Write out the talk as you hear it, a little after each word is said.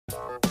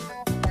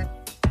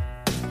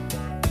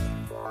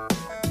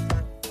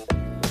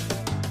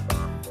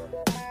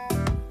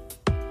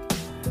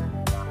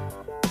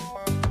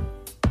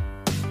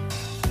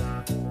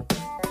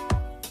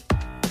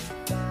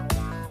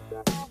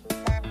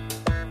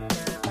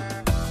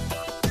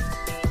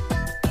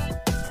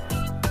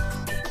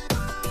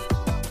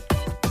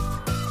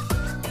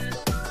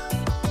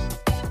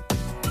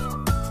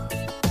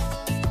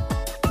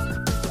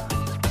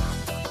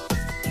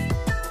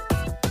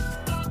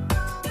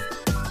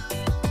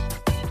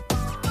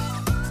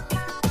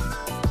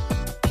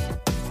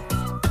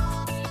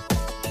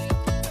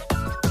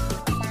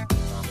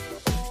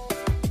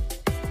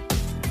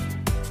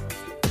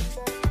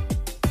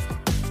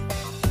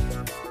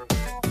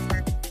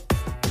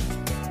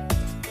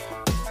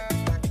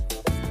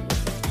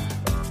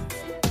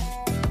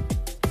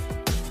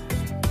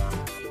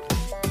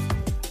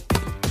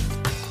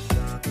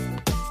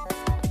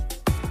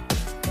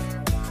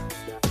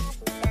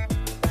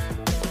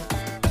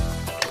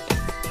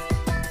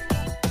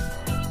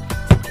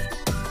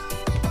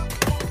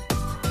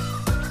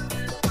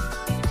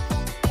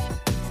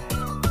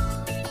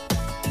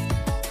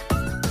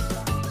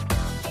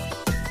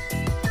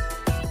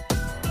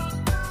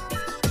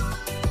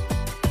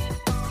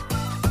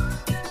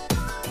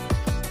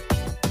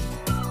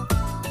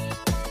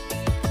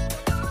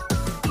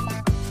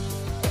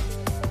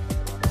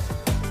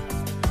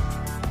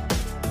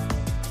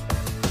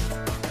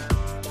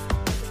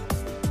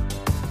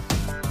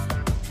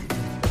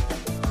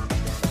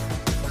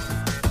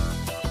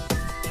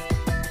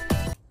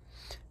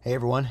Hey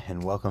everyone,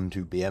 and welcome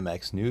to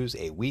BMX News,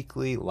 a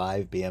weekly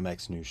live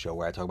BMX news show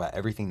where I talk about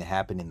everything that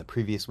happened in the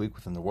previous week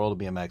within the world of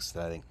BMX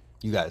that I think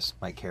you guys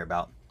might care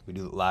about. We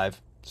do it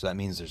live, so that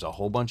means there's a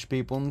whole bunch of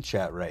people in the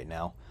chat right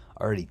now.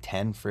 Already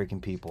 10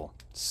 freaking people.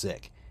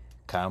 Sick.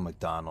 Kyle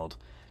McDonald,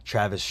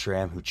 Travis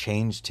Schramm, who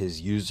changed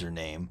his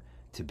username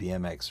to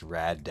BMX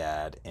Rad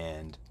Dad,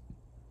 and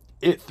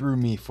it threw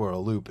me for a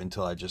loop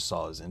until I just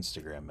saw his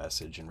Instagram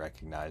message and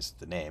recognized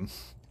the name.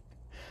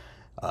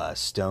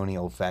 Stony,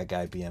 old fat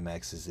guy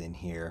BMX, is in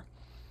here.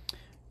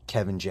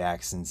 Kevin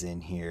Jackson's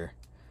in here.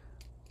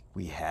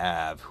 We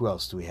have, who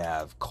else do we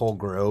have? Cole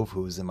Grove,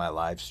 who was in my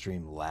live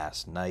stream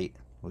last night,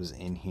 was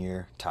in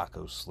here.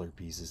 Taco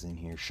Slurpees is in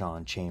here.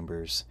 Sean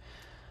Chambers.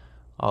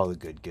 All the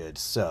good.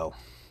 So,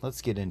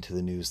 let's get into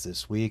the news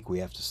this week. We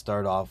have to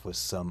start off with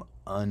some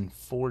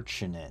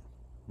unfortunate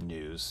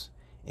news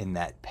in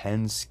that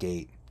Penn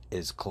Skate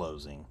is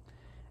closing.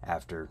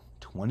 After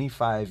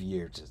 25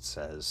 years, it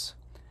says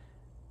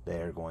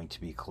they're going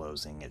to be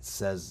closing. It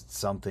says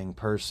something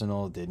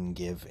personal, didn't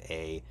give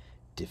a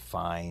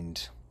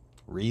defined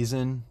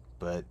reason,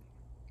 but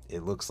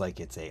it looks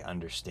like it's a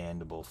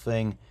understandable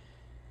thing.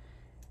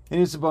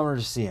 And it's a bummer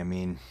to see. I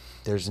mean,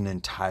 there's an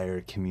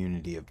entire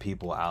community of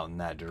people out in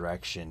that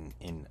direction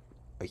in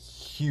a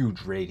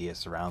huge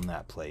radius around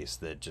that place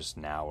that just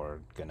now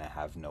are going to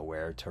have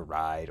nowhere to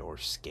ride or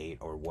skate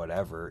or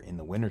whatever in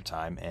the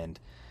wintertime, and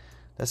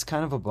that's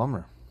kind of a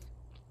bummer.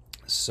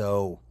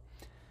 So,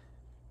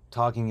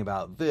 talking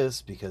about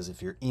this because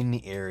if you're in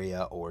the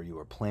area or you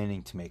are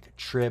planning to make a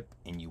trip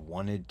and you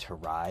wanted to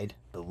ride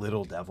the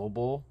Little Devil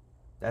Bowl,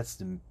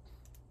 that's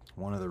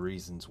one of the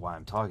reasons why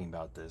I'm talking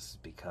about this,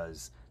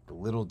 because the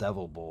Little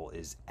Devil Bowl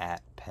is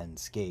at Penn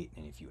Skate,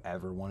 and if you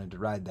ever wanted to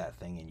ride that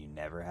thing and you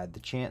never had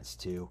the chance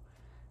to,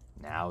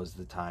 now is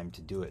the time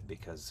to do it,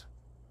 because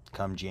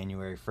come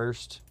January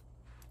 1st,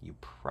 you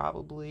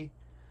probably,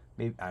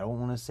 maybe, I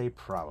don't want to say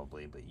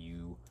probably, but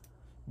you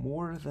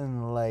more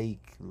than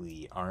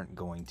likely aren't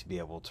going to be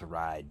able to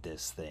ride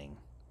this thing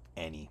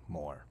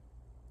anymore.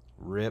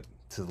 Rip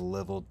to the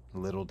Little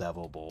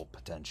Devil Bowl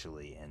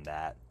potentially, and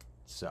that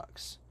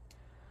sucks.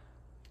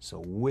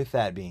 So with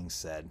that being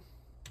said,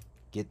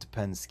 get to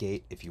Penn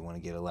Skate if you want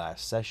to get a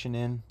last session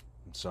in.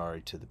 I'm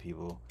sorry to the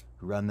people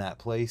who run that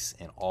place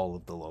and all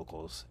of the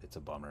locals. It's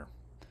a bummer.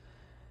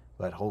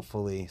 But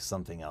hopefully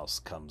something else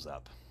comes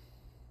up.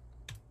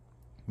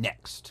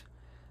 Next,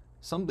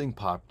 something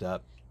popped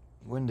up.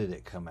 When did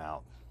it come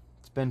out?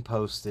 It's been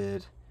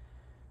posted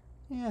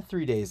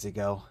 3 days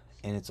ago,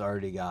 and it's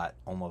already got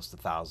almost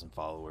 1,000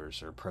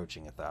 followers, or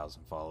approaching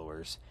 1,000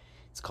 followers.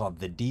 It's called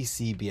the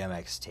DC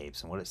BMX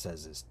tapes, and what it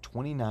says is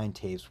 29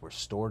 tapes were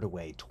stored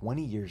away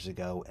 20 years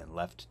ago and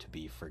left to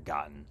be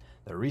forgotten.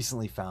 The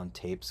recently found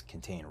tapes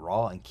contain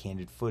raw and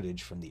candid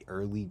footage from the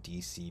early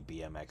DC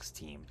BMX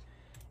team,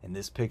 and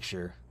this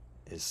picture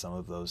is some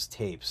of those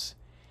tapes.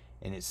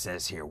 And it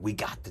says here, we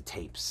got the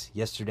tapes.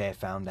 Yesterday I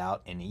found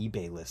out an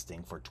eBay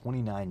listing for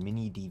 29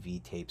 mini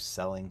DV tapes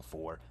selling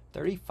for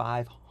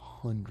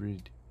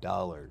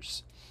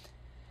 $3,500.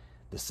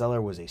 The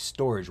seller was a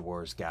Storage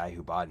Wars guy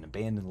who bought an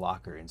abandoned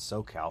locker in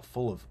SoCal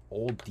full of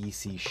old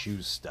DC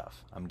Shoes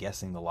stuff. I'm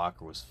guessing the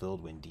locker was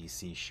filled when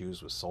DC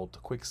Shoes was sold to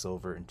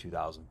Quicksilver in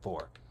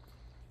 2004.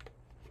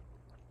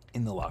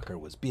 In the locker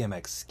was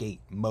BMX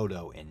skate,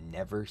 moto, and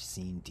never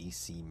seen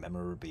DC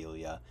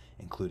memorabilia,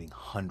 including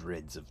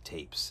hundreds of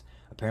tapes.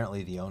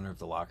 Apparently, the owner of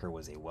the locker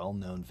was a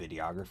well-known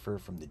videographer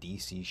from the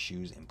DC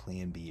Shoes and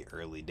Plan B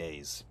early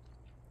days.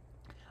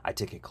 I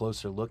took a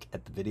closer look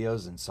at the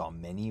videos and saw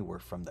many were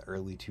from the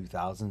early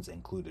 2000s,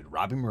 included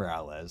Robbie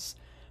Morales,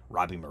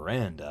 Robbie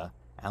Miranda,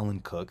 Alan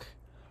Cook,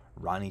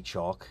 Ronnie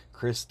Chalk,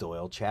 Chris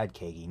Doyle, Chad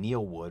Kagi,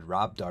 Neil Wood,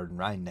 Rob Darden,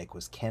 Ryan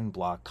Nyquist, Ken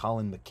Block,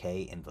 Colin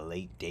McKay, and the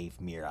late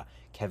Dave Mira,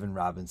 Kevin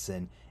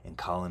Robinson, and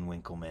Colin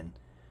Winkleman.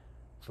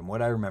 From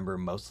what I remember,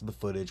 most of the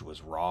footage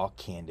was raw,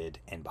 candid,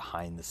 and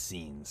behind the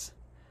scenes.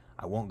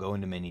 I won't go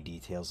into many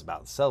details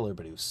about the seller,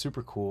 but it was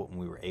super cool and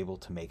we were able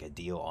to make a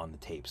deal on the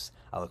tapes.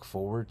 I look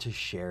forward to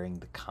sharing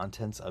the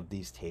contents of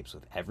these tapes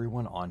with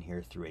everyone on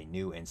here through a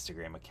new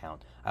Instagram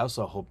account. I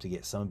also hope to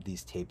get some of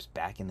these tapes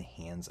back in the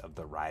hands of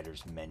the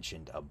riders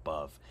mentioned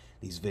above.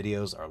 These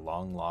videos are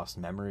long lost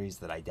memories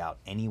that I doubt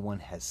anyone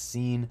has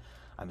seen.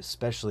 I'm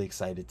especially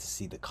excited to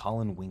see the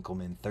Colin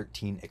Winkleman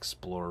 13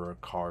 Explorer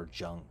car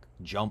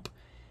jump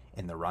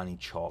and the Ronnie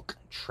Chalk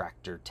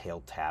tractor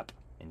tail tap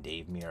and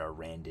Dave Mira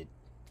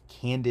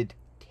candid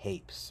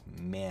tapes.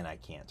 Man, I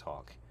can't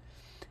talk.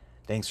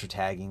 Thanks for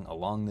tagging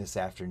along this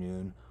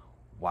afternoon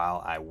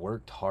while I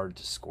worked hard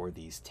to score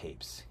these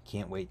tapes.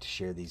 Can't wait to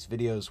share these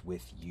videos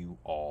with you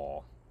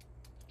all.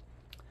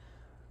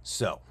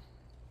 So,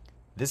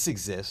 this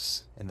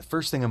exists, and the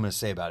first thing I'm going to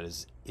say about it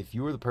is if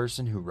you are the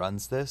person who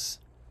runs this,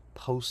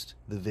 post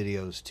the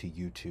videos to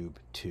YouTube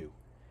too.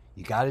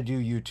 You got to do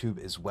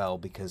YouTube as well,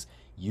 because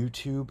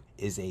YouTube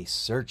is a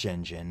search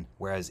engine,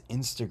 whereas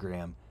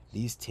Instagram,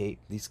 these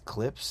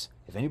clips,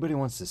 if anybody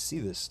wants to see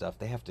this stuff,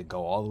 they have to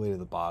go all the way to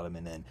the bottom,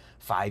 and then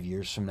 5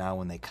 years from now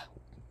when they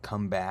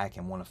come back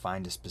and want to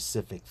find a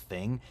specific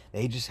thing.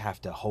 They just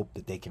have to hope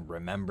that they can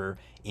remember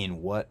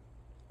in what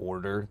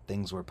order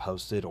things were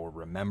posted, or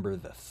remember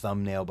the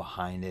thumbnail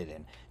behind it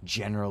and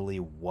generally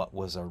what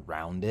was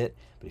around it.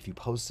 But if you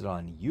post it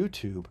on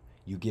YouTube,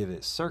 you give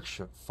it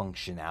search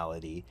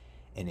functionality,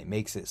 and it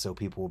makes it so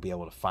people will be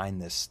able to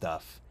find this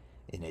stuff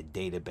in a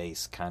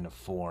database kind of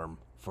form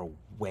for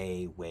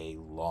way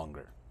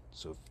longer.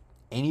 So if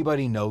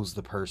anybody knows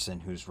the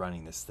person who's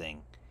running this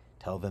thing,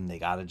 tell them they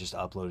gotta just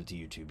upload it to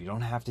YouTube. You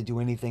don't have to do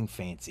anything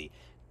fancy.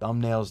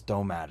 Thumbnails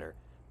don't matter.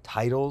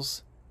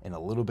 Titles and a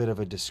little bit of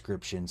a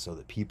description so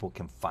that people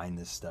can find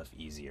this stuff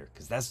easier,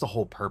 because that's the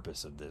whole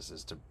purpose of this,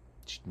 is to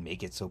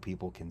make it so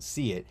people can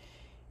see it.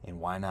 And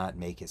why not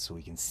make it so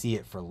we can see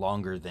it for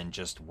longer than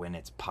just when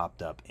it's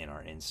popped up in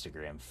our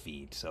Instagram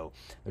feed? So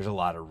there's a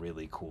lot of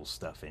really cool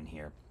stuff in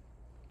here.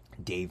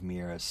 Dave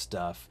Mira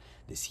stuff,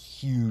 this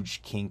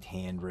huge kinked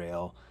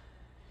handrail.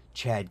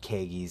 Chad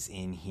Kagi's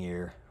in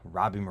here.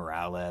 Robbie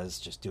Morales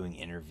just doing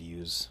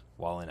interviews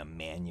while in a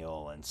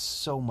manual, and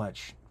so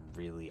much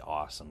really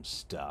awesome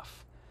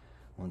stuff.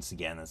 Once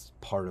again, that's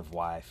part of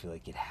why I feel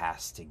like it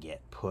has to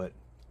get put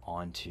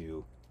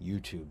onto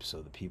YouTube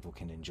so that people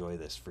can enjoy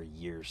this for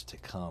years to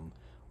come,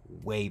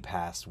 way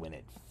past when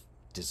it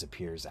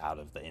disappears out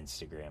of the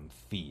Instagram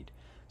feed.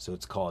 So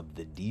it's called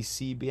the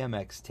DC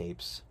BMX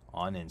Tapes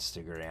on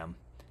Instagram,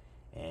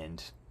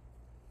 and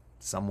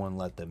someone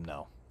let them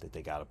know that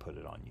they got to put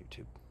it on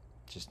YouTube.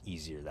 Just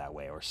easier that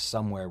way, or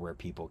somewhere where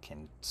people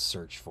can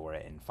search for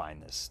it and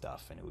find this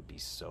stuff, and it would be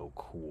so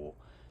cool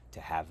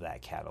to have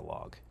that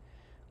catalog.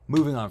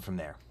 Moving on from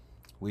there,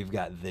 we've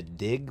got the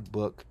Dig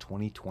Book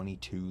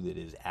 2022 that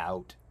is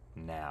out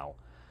now.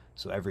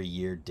 So every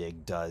year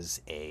Dig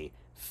does a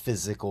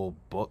physical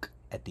book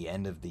at the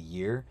end of the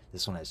year.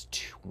 This one has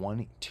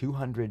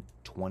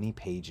 220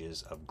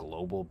 pages of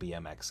global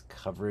BMX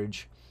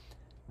coverage.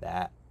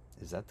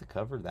 Is that the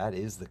cover? That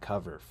is the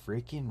cover.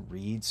 Freaking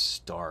Reed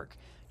Stark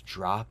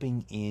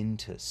dropping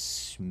into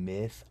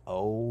Smith.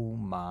 Oh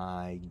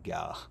my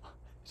god.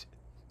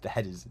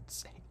 That is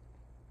insane.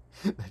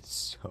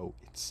 That's so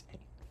insane.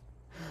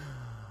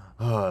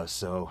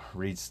 So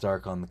Reed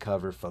Stark on the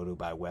cover, photo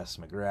by Wes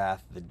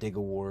McGrath. The Dig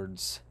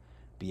Awards,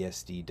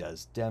 BSD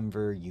does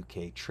Denver,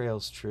 UK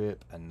Trails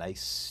Trip, a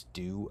nice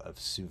stew of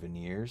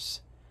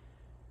souvenirs.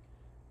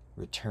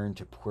 Return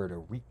to Puerto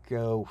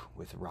Rico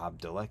with Rob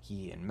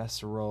Dalecki and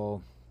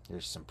Messerol.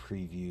 There's some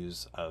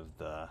previews of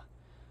the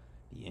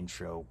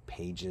intro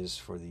pages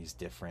for these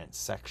different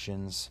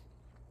sections.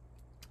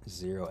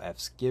 Zero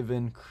F's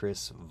Given,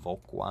 Chris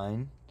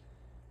Volkwine.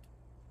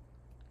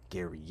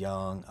 Gary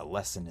Young, A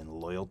Lesson in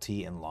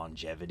Loyalty and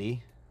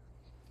Longevity.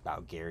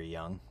 About Gary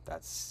Young.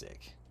 That's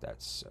sick.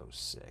 That's so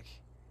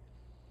sick.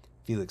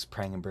 Felix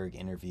Prangenberg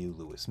interview,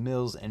 Lewis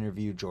Mills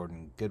interview,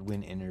 Jordan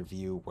Goodwin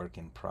interview, Work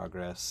in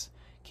Progress,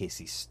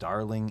 Casey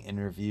Starling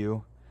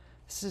interview.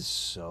 This is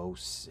so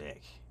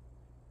sick.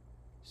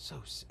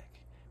 So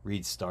sick.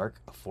 Reed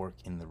Stark, A Fork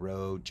in the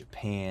Road,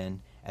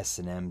 Japan,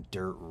 S&M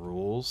Dirt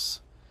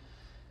Rules,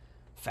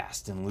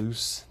 Fast and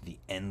Loose, The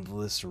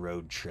Endless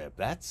Road Trip.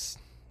 That's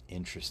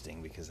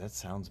interesting because that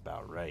sounds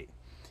about right.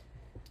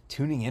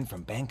 Tuning in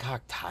from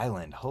Bangkok,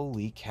 Thailand.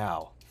 Holy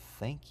cow.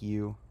 Thank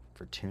you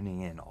for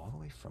tuning in all the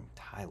way from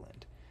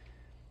Thailand.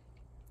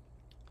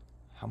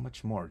 How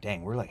much more?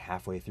 Dang, we're like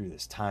halfway through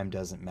this. Time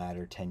Doesn't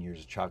Matter, 10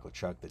 Years of Chocolate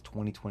Truck, the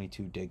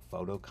 2022 Dig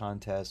Photo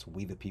Contest,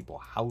 We the People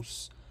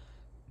House,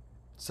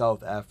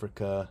 South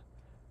Africa,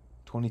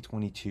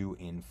 2022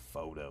 in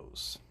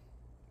photos.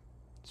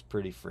 It's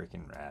pretty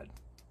freaking rad.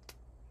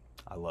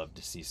 I love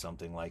to see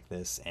something like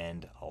this,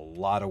 and a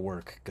lot of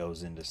work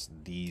goes into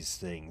these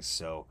things,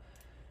 so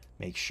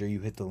make sure you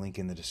hit the link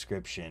in the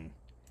description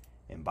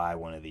and buy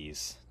one of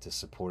these to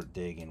support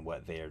Dig and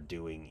what they are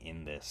doing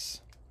in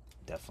this.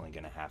 Definitely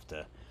going to have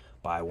to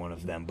buy one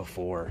of them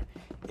before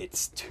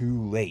it's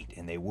too late,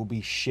 and they will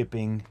be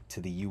shipping to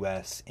the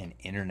US and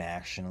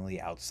internationally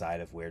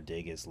outside of where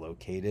Dig is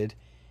located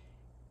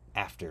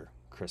after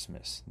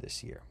Christmas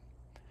this year.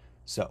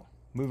 So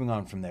moving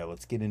on from there,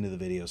 let's get into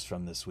the videos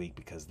from this week,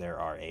 because there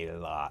are a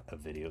lot of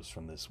videos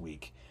from this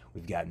week.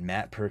 We've got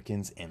Matt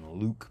Perkins and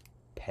Luke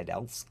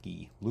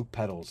Pedalski. Luke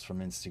Pedals from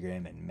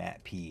Instagram and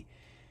Matt P.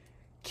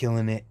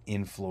 killing it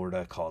in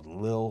Florida, called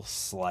Lil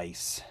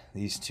Slice.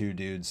 These two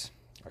dudes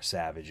are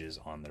savages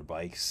on their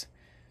bikes.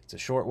 It's a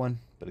short one,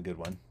 but a good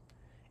one.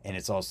 And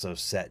it's also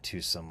set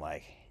to some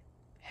like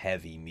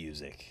heavy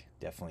music.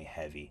 Definitely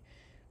heavy.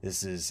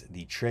 This is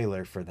the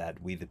trailer for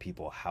that We the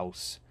People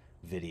House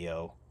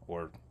video,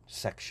 or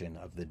section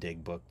of the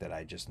Dig book that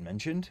I just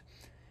mentioned.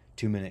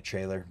 2-minute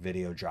trailer,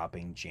 video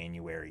dropping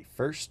January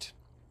 1st.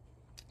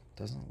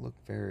 Doesn't look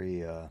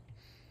very, I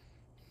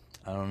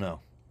don't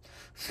know.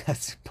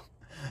 That's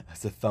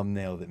a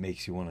thumbnail that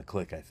makes you want to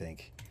click, I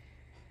think.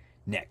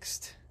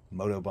 Next,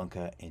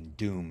 Motobunka and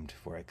Doomed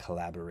for a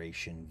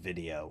collaboration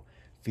video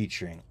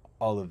featuring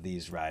all of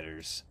these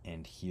riders,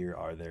 and here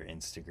are their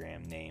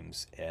Instagram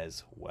names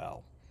as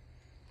well.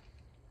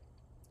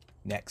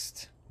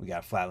 Next, we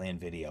got a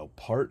Flatland video,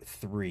 part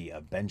 3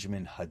 of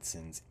Benjamin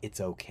Hudson's It's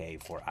Okay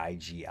for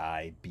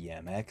IGI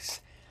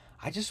BMX.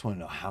 I just want to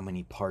know how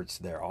many parts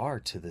there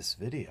are to this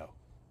video.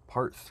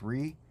 Part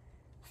 3,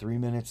 3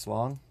 minutes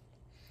long.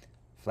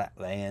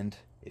 Flatland,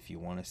 if you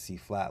want to see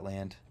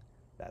Flatland,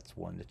 that's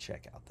one to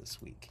check out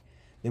this week.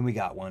 Then we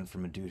got one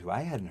from a dude who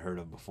I hadn't heard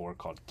of before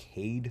called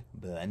Cade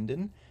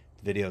Blendon.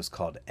 The video is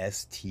called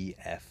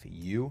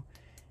STFU.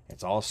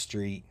 It's all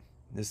street.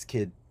 This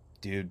kid,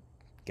 dude,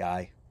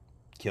 guy,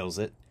 kills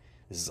it.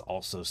 This is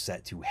also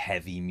set to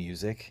heavy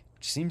music,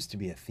 which seems to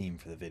be a theme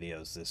for the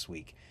videos this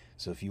week.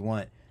 So if you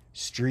want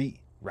street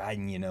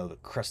riding, you know, the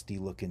crusty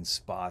looking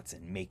spots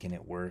and making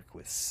it work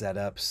with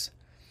setups,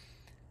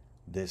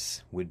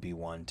 this would be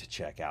one to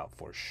check out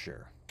for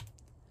sure.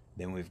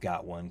 Then we've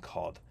got one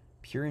called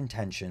Pure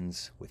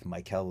Intentions with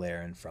Michael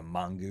Laren from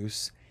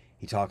Mongoose.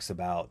 He talks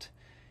about,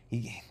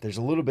 there's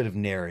a little bit of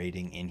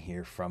narrating in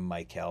here from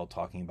Michael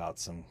talking about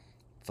some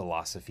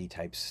philosophy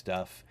type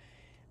stuff.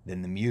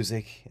 Then the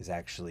music is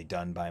actually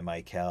done by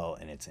Michael,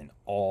 and it's an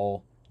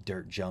all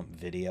dirt jump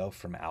video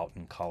from out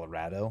in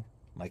Colorado.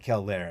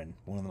 Michael Laren,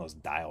 one of the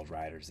most dialed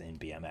riders in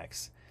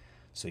BMX.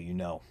 So you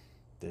know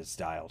that it's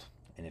dialed.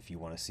 And if you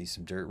want to see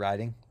some dirt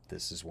riding,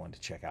 this is one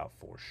to check out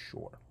for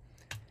sure.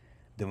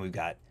 Then we've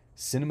got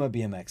Cinema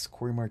BMX,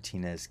 Corey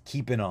Martinez,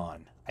 Keeping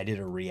On. I did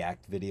a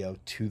react video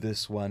to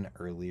this one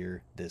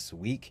earlier this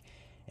week,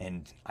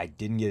 and I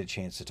didn't get a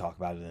chance to talk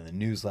about it in the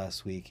news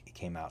last week. It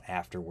came out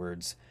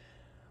afterwards.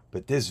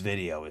 But this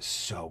video is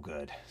so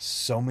good.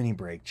 So many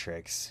brake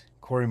tricks.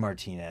 Corey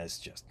Martinez,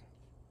 just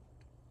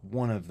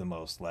one of the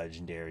most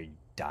legendary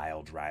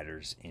dialed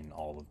riders in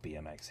all of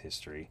BMX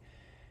history.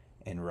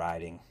 And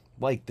riding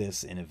like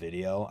this in a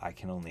video, I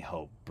can only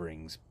hope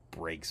brings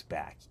brakes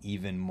back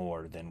even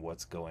more than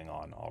what's going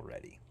on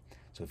already.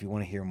 So if you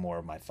want to hear more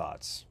of my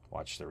thoughts,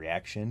 watch the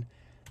reaction.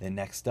 Then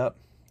next up,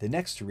 the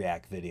next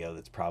react video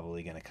that's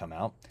probably going to come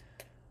out,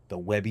 the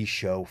Webby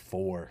Show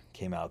 4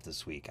 came out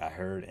this week. I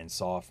heard and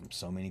saw from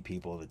so many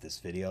people that this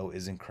video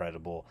is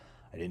incredible.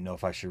 I didn't know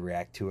if I should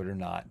react to it or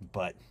not,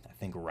 but I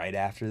think right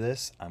after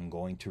this, I'm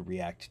going to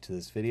react to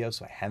this video.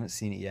 So I haven't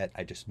seen it yet.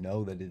 I just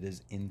know that it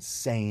is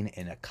insane,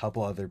 and a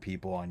couple other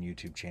people on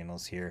YouTube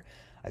channels here.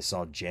 I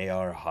saw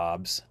J.R.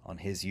 Hobbs on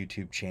his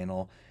YouTube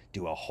channel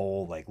do a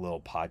whole like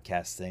little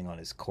podcast thing on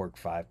his Cork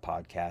 5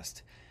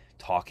 podcast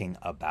talking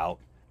about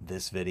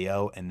this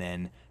video, and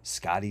then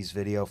Scotty's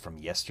video from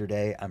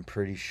yesterday, I'm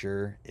pretty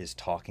sure, is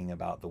talking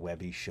about the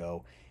Webby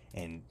Show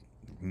and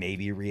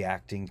maybe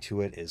reacting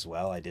to it as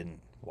well. I didn't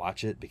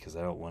watch it because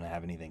I don't want to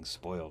have anything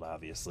spoiled,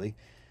 obviously.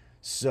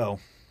 So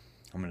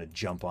I'm going to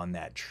jump on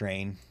that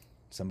train.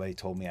 Somebody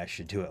told me I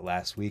should do it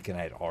last week, and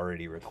I had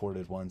already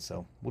recorded one,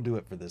 so we'll do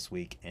it for this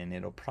week, and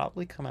it'll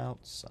probably come out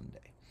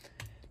Sunday.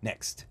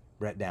 Next,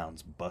 Brett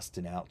Downs,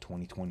 Bustin' Out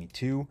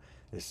 2022.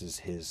 This is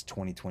his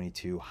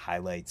 2022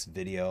 highlights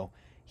video.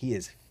 He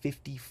is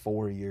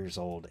 54 years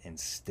old and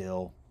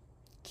still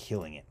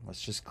killing it.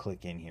 Let's just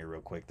click in here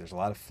real quick. There's a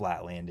lot of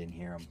Flatland in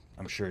here.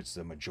 I'm sure it's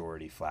the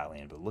majority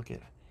Flatland, but look at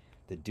it.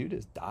 The dude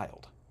is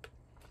dialed.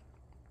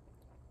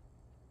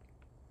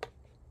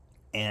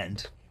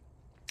 And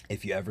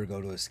if you ever go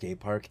to a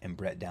skate park and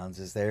Brett Downs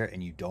is there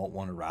and you don't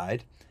want to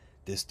ride,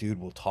 this dude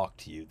will talk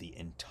to you the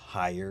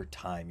entire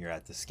time you're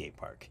at the skate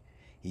park.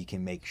 He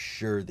can make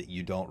sure that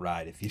you don't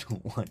ride if you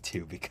don't want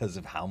to, because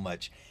of how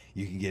much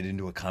you can get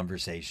into a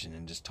conversation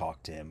and just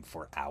talk to him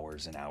for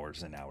hours and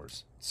hours and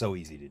hours. So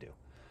easy to do.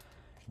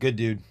 Good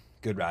dude,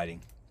 good riding.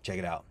 Check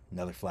it out.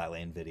 Another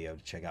Flatland video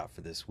to check out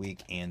for this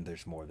week, and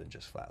there's more than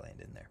just Flatland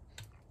in there.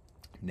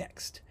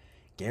 Next,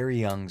 Gary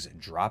Young's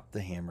Drop the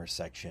Hammer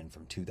section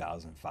from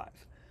 2005.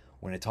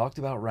 When I talked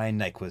about Ryan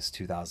Nyquist's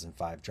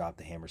 2005 Drop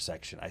the Hammer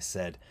section, I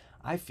said,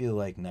 I feel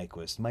like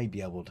Nyquist might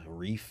be able to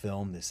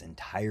refilm this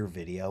entire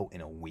video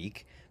in a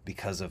week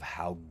because of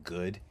how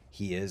good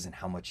he is and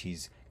how much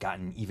he's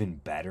gotten even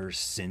better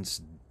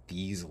since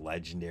these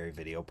legendary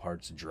video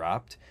parts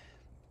dropped.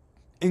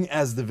 And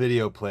as the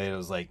video played, I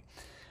was like,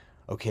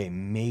 okay,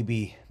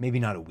 maybe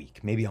not a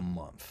week, maybe a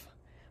month.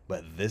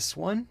 But this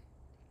one,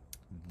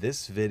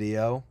 this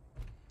video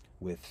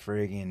with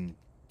friggin'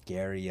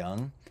 Gary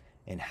Young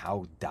and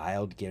how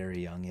dialed Gary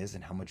Young is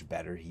and how much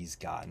better he's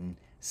gotten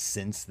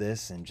since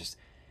this and just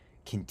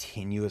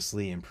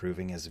continuously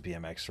improving as a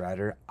BMX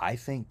rider, I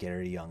think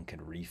Gary Young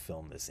could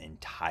refilm this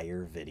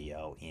entire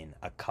video in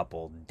a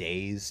couple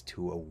days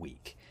to a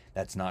week.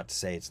 That's not to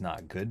say it's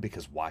not good,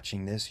 because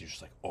watching this, you're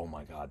just like, oh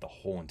my God, the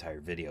whole entire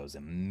video is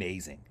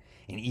amazing.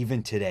 And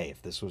even today,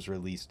 if this was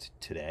released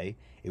today,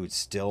 it would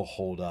still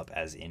hold up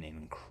as an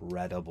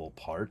incredible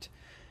part.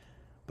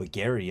 But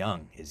Gary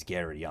Young is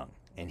Gary Young,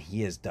 and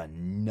he has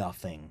done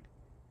nothing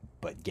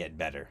but get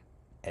better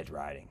at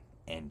riding.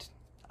 And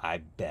I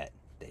bet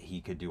that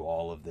he could do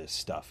all of this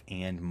stuff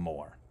and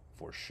more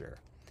for sure.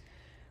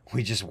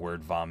 We just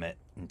word vomit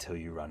until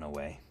you run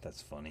away.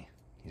 That's funny.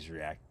 He's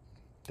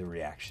the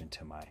reaction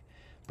to my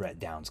Brett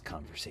Downs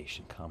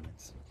conversation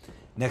comments.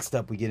 Next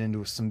up, we get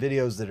into some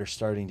videos that are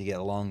starting to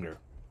get longer.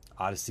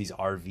 Odyssey's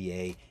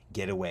RVA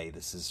Getaway.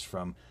 This is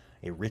from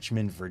a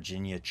Richmond,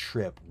 Virginia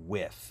trip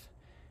with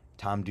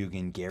Tom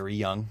Dugan, Gary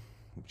Young,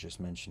 we just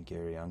mentioned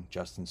Gary Young,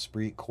 Justin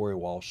Spreet, Corey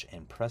Walsh,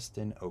 and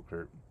Preston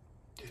Oakert,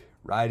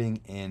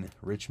 riding in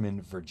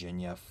Richmond,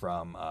 Virginia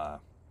from, I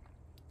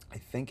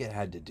think it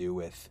had to do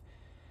with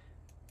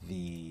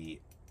the,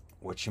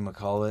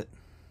 whatchamacallit,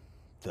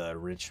 the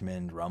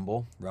Richmond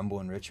Rumble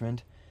in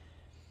Richmond.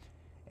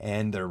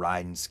 And they're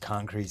riding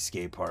concrete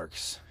skate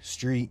parks,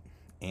 street,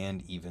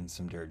 and even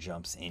some dirt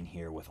jumps in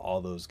here with all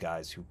those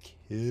guys who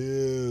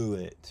kill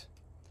it.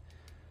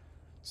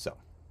 So,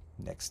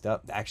 next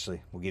up,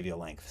 actually, we'll give you a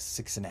length,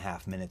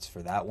 6.5 minutes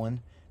for that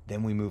one.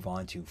 Then we move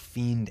on to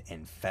Fiend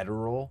and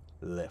Federal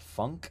Le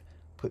Funk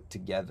put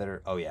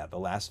together. Oh yeah, the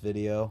last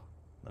video,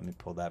 let me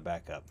pull that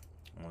back up.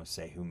 I want to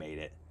say who made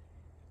it.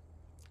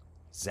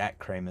 Zach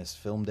Kramus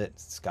filmed it,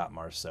 Scott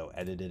Marceau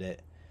edited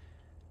it.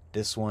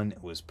 This one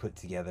was put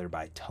together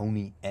by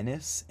Tony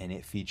Ennis, and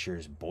it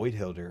features Boyd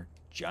Hilder,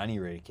 Johnny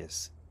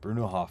Radicus,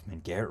 Bruno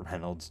Hoffman, Garrett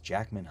Reynolds,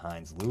 Jackman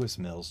Hines, Lewis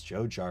Mills,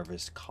 Joe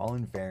Jarvis,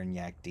 Colin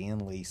Varignac, Dan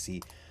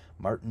Lacey,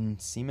 Martin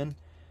Seaman,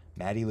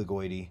 Maddie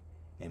Lagoiti,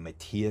 and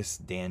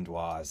Matthias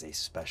Dandois as a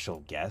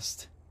special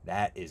guest.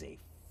 That is a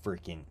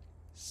freaking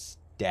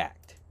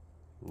stacked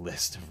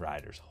list of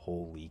riders.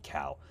 Holy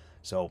cow.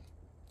 So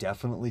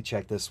definitely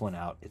check this one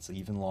out. It's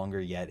even longer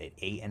yet at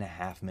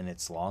 8.5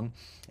 minutes long.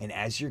 And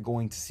as you're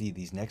going to see,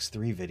 these next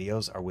 3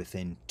 videos are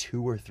within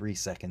 2 or 3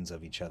 seconds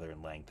of each other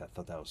in length. I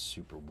thought that was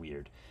super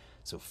weird.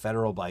 So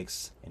Federal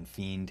Bikes and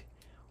Fiend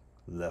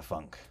Le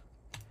Funk.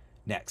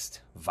 Next,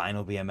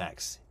 Vinyl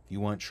BMX. If you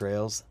want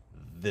trails,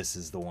 this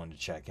is the one to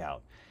check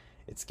out.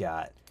 It's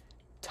got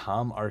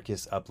Tom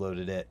Arcus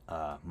uploaded it,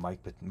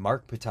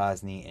 Mark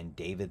Potosny and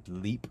David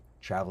Leap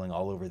traveling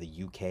all over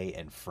the UK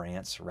and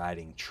France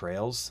riding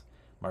trails.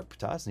 Mark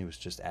Potosny was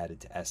just added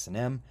to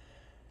S&M,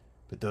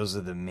 but those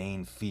are the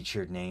main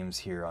featured names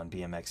here on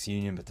BMX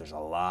Union, but there's a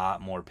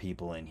lot more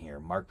people in here.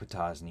 Mark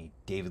Potosny,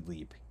 David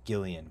Leap,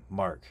 Gillian,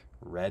 Mark,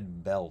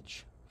 Red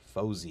Belge,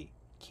 Fozy,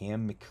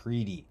 Cam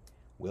McCready,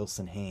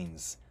 Wilson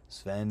Haynes,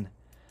 Sven.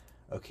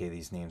 Okay,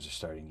 these names are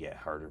starting to get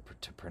harder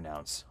to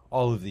pronounce.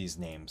 All of these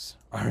names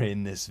are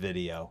in this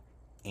video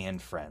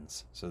and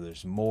friends. So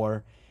there's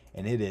more,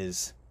 and it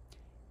is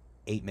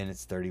 8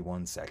 minutes,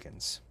 31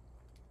 seconds.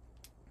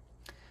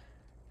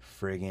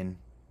 Friggin'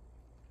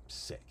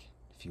 sick.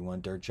 If you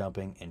want dirt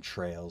jumping and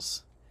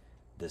trails,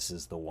 this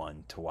is the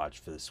one to watch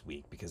for this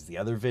week, because the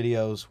other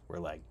videos were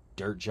like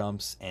dirt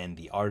jumps and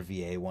the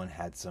RVA one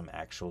had some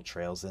actual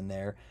trails in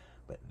there,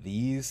 but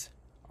these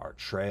are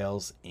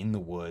trails in the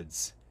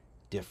woods,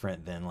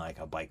 different than like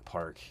a bike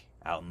park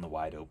out in the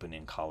wide open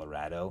in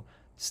Colorado.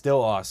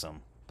 Still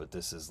awesome, but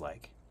this is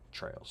like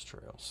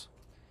trails.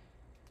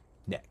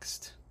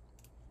 Next,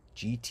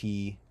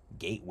 GT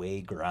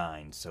Gateway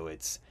Grind. So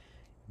it's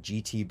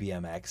GT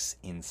BMX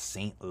in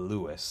St.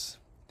 Louis,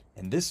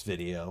 and this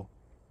video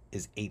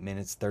is 8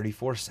 minutes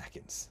 34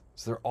 seconds.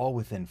 So they're all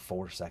within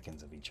 4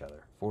 seconds of each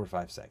other, 4 or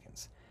 5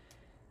 seconds.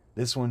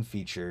 This one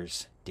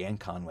features Dan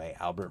Conway,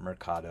 Albert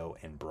Mercado,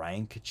 and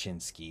Brian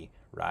Kaczynski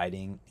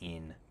riding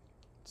in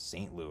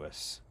St.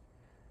 Louis,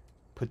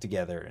 put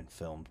together and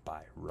filmed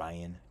by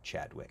Ryan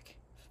Chadwick.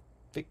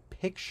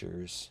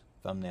 Pictures,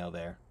 thumbnail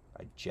there,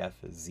 by Jeff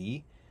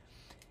Z.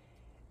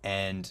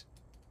 And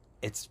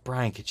it's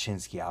Brian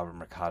Kaczynski, Albert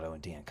Mercado,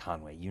 and Dan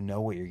Conway. You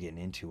know what you're getting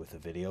into with a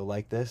video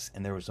like this.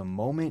 And there was a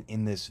moment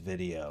in this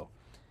video,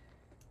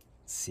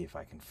 let's see if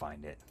I can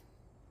find it,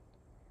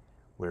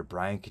 where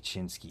Brian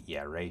Kaczynski,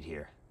 yeah, right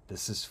here.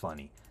 This is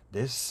funny.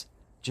 This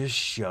just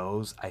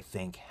shows, I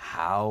think,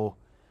 how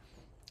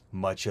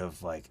much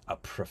of like a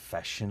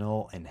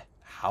professional and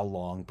how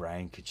long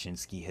Brian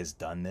Kaczynski has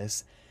done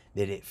this,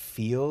 that it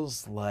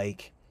feels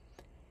like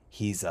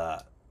he's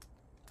a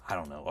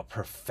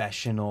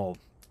professional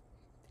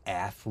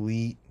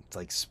athlete. It's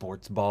like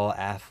sports ball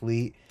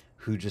athlete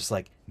who just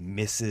like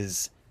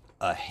misses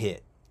a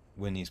hit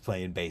when he's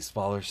playing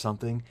baseball or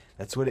something.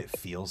 That's what it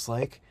feels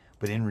like,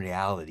 but in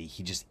reality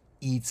he just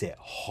eats it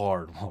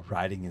hard while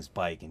riding his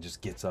bike and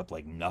just gets up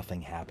like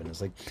nothing happened.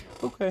 It's like,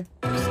 okay,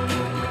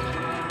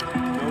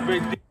 no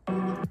big deal.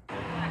 You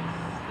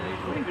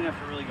don't even have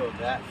to really go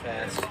that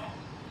fast.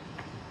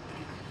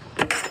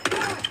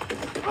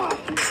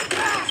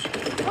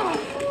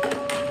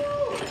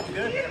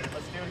 Good?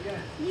 Let's do it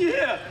again.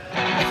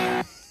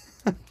 Yeah!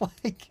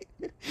 Like,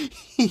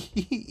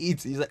 he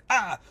eats, he's like,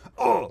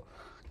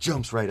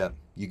 jumps right up.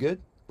 You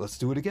good? Let's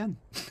do it again.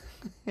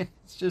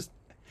 It's just,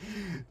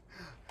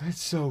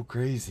 that's so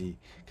crazy,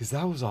 because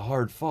that was a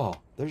hard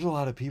fall. There's a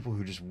lot of people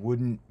who just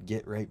wouldn't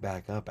get right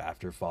back up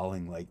after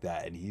falling like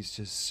that, and he's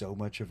just so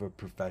much of a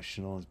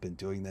professional, has been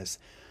doing this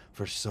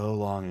for so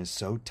long and is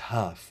so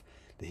tough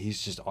that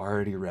he's just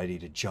already ready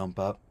to jump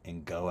up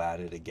and go at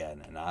it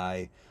again, and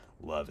I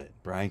love it.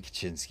 Brian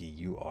Kaczynski,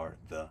 you are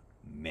the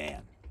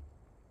man.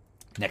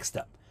 Next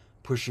up,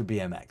 Pusher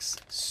BMX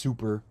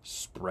Super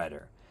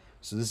Spreader.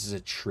 So this is a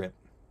trip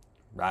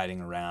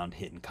riding around,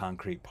 hitting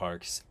concrete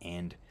parks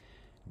and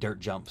dirt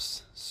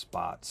jumps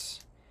spots.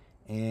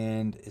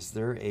 And is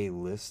there a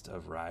list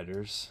of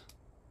riders?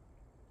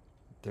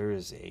 There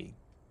is a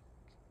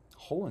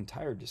whole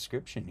entire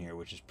description here,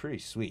 which is pretty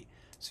sweet.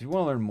 So if you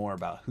want to learn more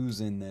about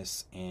who's in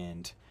this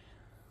and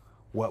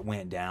what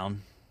went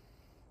down,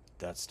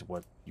 that's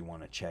what you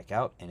want to check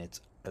out. And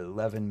it's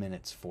 11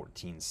 minutes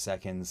 14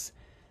 seconds.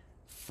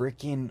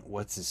 Freaking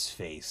what's his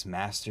face,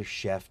 Master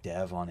Chef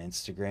Dev on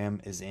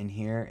Instagram is in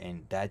here,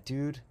 and that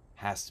dude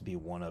has to be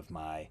one of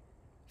my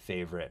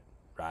favorite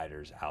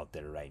riders out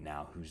there right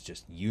now, who's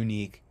just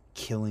unique,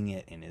 killing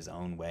it in his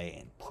own way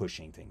and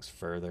pushing things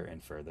further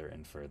and further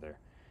and further.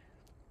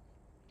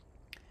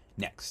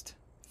 Next,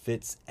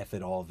 Fit's F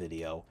It All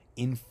video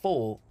in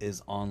full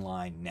is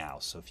online now.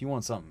 So if you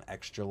want something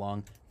extra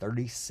long,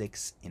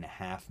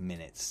 36.5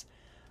 minutes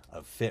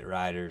of fit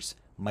riders,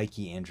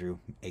 Mikey Andrew,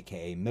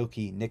 aka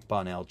Milky, Nick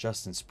Bonnell,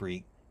 Justin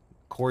Spreek,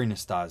 Corey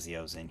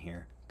Nastasio's in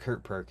here,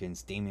 Kurt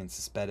Perkins, Damian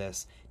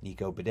Cespedes,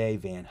 Nico Bidet,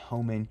 Van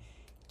Homan,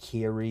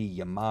 Kerry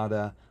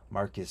Yamada,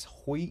 Marcus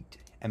Hoyt,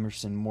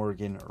 Emerson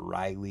Morgan,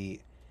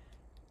 Riley,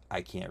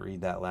 I can't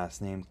read that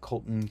last name,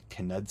 Colton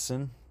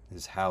Knudsen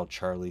is how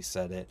Charlie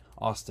said it,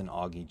 Austin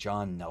Augie,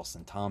 John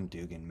Nelson, Tom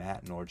Dugan,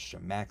 Matt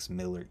Nordstrom, Max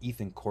Miller,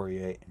 Ethan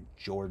Courier, and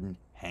Jordan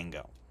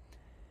Hango.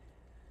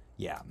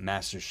 Yeah,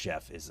 Master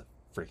Chef is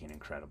freaking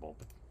incredible.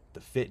 But the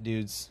Fit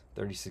Dudes,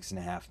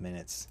 36.5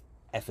 minutes,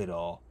 F It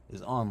All,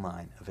 is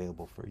online,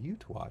 available for you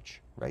to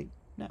watch right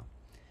now.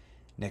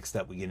 Next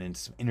up, we get into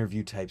some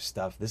interview type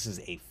stuff. This is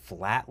a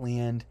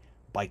Flatland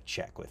bike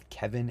check with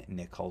Kevin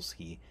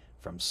Nikolsky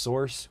from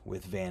Source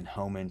with Van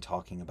Homan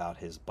talking about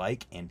his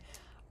bike. And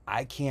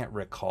I can't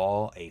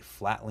recall a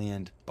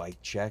Flatland bike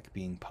check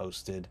being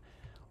posted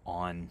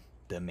on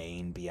the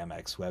main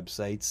BMX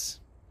websites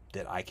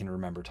that I can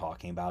remember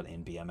talking about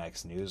in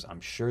BMX news.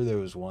 I'm sure there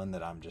was one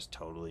that I'm just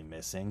totally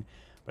missing,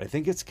 but I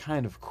think it's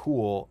kind of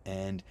cool.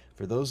 And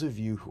for those of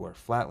you who are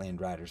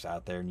Flatland riders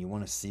out there and you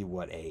want to see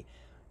what a,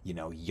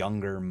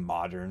 younger,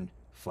 modern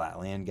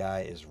Flatland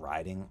guy is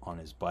riding on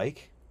his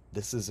bike,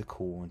 this is a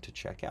cool one to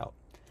check out.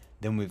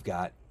 Then we've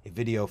got a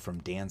video from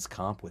Dan's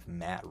Comp with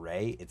Matt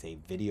Ray. It's a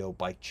video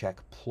bike check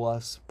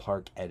plus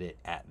park edit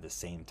at the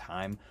same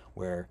time,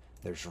 where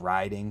there's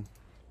riding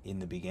in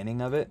the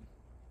beginning of it.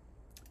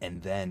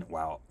 And then,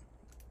 wow,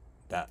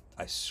 that,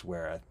 I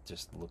swear, I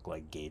just looked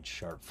like Gage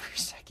Sharp for a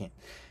second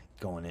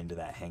going into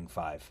that Hang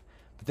 5.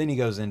 But then he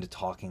goes into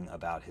talking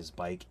about his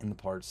bike and the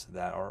parts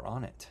that are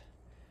on it.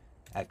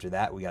 After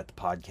that, we got the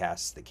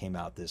podcasts that came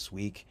out this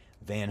week.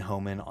 Van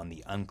Homan on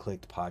the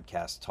Unclicked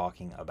podcast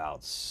talking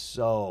about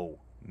so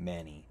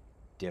many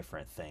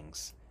different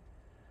things.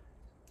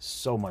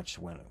 So much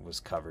when it was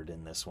covered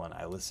in this one.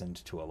 I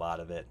listened to a lot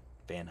of it.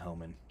 Van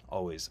Homan,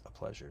 always a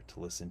pleasure to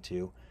listen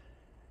to.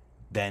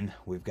 Then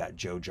we've got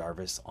Joe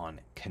Jarvis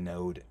on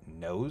Canode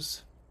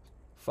Knows,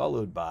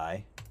 followed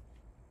by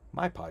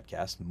my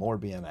podcast, More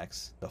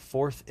BMX, the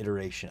 4th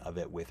iteration of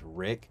it with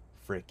Rick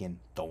frickin'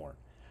 Thorne.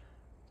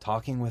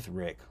 Talking with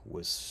Rick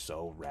was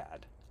so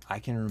rad. I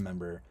can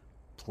remember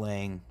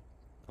playing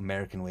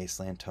American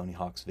Wasteland, Tony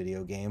Hawk's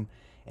video game,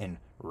 and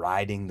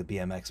riding the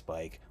BMX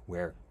bike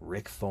where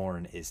Rick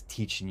Thorne is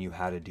teaching you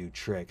how to do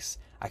tricks.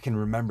 I can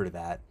remember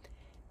that.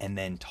 And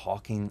then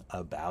talking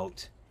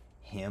about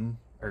him,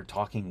 or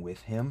talking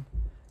with him,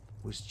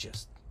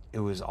 it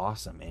was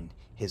awesome. And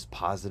his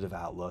positive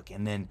outlook,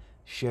 and then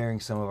sharing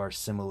some of our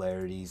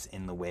similarities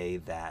in the way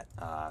that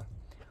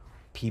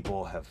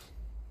people have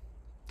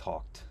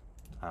talked,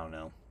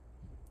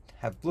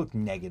 have looked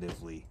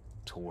negatively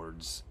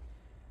towards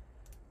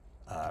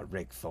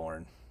Rick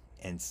Thorne.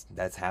 And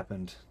that's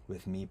happened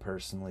with me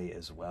personally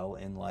as well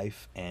in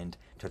life. And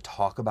to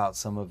talk about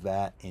some of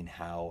that and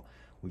how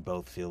we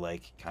both feel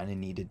like kind of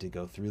needed to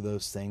go through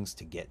those things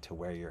to get to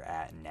where you're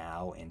at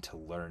now, and to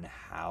learn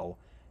how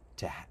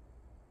to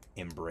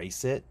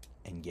embrace it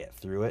and get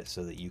through it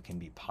so that you can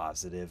be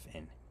positive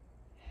and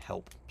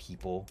help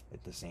people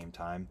at the same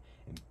time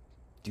and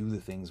do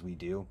the things we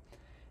do.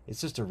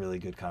 It's just a really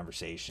good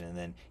conversation. And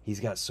then he's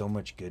got so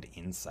much good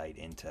insight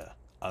into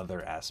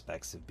other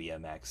aspects of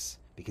BMX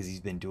because he's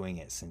been doing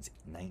it since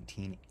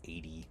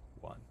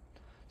 1981.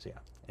 So yeah,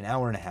 an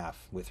hour and a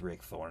half with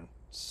Rick Thorne.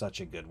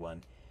 Such a good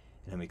one.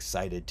 And I'm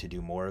excited to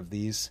do more of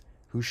these.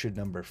 Who should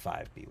number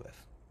 5 be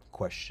with?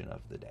 Question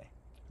of the day.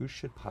 Who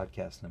should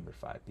podcast number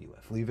 5 be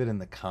with? Leave it in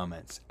the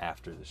comments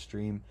after the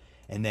stream.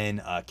 And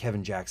then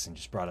Kevin Jackson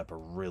just brought up a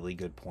really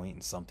good point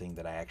and something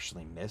that I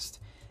actually missed.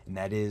 And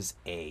that is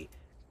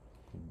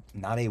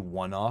not a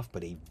one-off,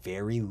 but a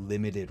very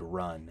limited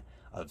run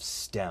of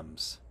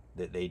stems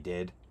that they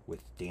did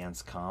with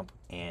Dan's Comp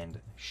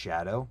and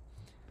Shadow,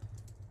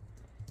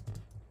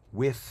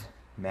 with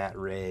Matt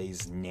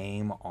Ray's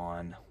name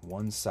on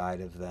one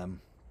side of them,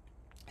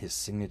 his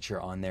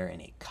signature on there,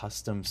 and a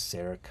custom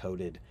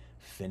Cerakoted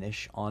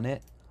finish on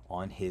it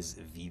on his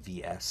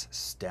VVS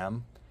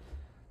stem.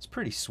 It's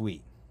pretty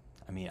sweet.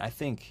 I mean, I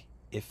think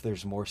if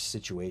there's more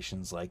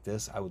situations like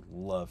this, I would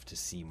love to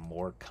see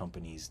more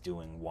companies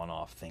doing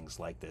one-off things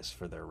like this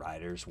for their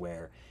riders,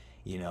 where,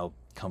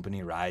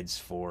 company rides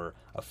for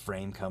a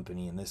frame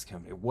company and this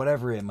company,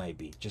 whatever it might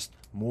be, just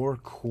more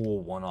cool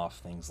one-off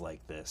things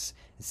like this.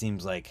 It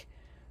seems like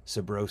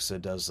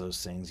Sabrosa does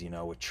those things,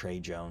 with Trey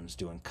Jones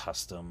doing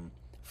custom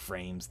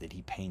frames that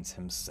he paints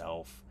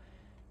himself.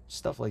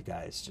 Stuff like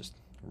that is just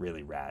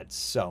really rad.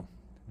 So,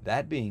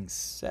 that being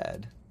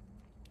said,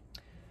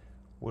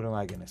 what am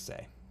I going to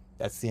say?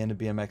 That's the end of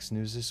BMX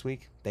News this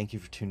week. Thank you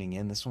for tuning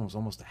in. This one was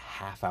almost a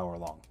half hour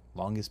long.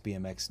 Longest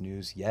BMX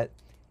news yet.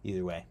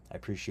 Either way, I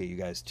appreciate you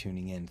guys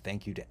tuning in.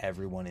 Thank you to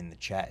everyone in the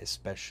chat,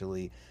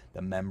 especially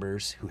the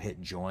members who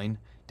hit join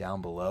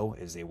down below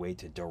as a way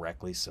to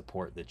directly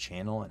support the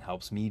channel and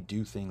helps me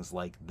do things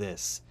like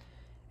this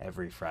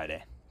every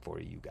Friday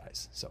for you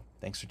guys. So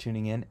thanks for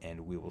tuning in,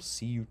 and we will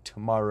see you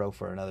tomorrow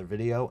for another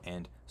video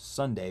and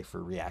Sunday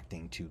for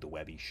reacting to the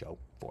Webby Show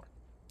 4.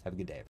 Have a good day.